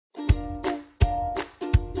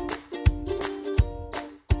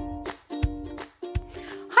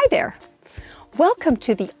there! Welcome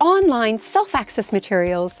to the online self-access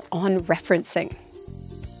materials on referencing.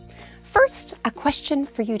 First, a question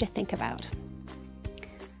for you to think about.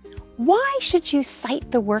 Why should you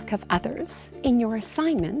cite the work of others in your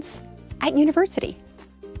assignments at university?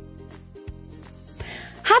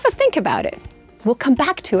 Have a think about it. We'll come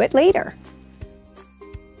back to it later.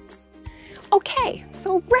 Okay,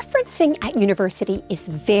 so referencing at university is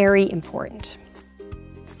very important.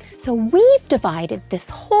 So we've divided this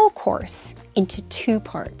whole course into two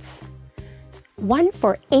parts. One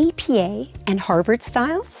for APA and Harvard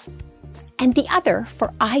styles, and the other for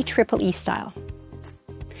IEEE style.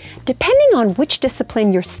 Depending on which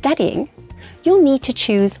discipline you're studying, you'll need to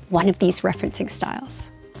choose one of these referencing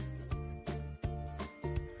styles.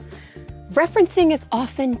 Referencing is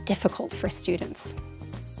often difficult for students.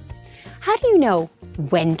 How do you know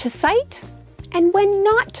when to cite and when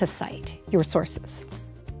not to cite your sources?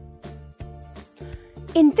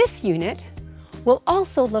 In this unit, we'll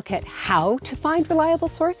also look at how to find reliable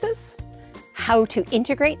sources, how to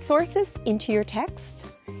integrate sources into your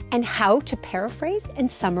text, and how to paraphrase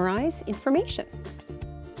and summarize information.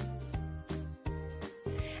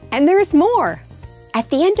 And there's more. At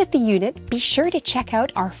the end of the unit, be sure to check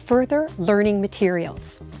out our further learning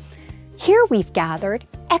materials. Here we've gathered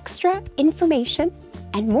extra information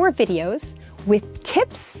and more videos with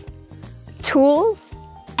tips, tools,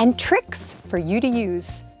 and tricks for you to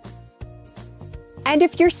use. And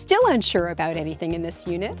if you're still unsure about anything in this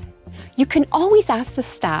unit, you can always ask the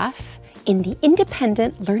staff in the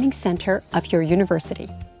Independent Learning Center of your university.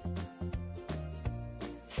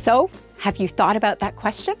 So, have you thought about that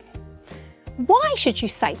question? Why should you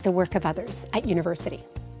cite the work of others at university?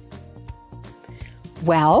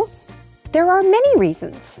 Well, there are many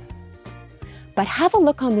reasons. But have a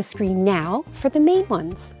look on the screen now for the main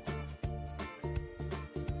ones.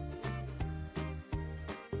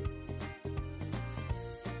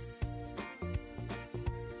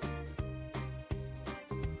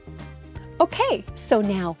 Okay, so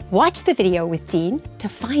now watch the video with Dean to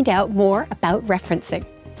find out more about referencing.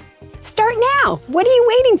 Start now! What are you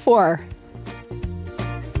waiting for?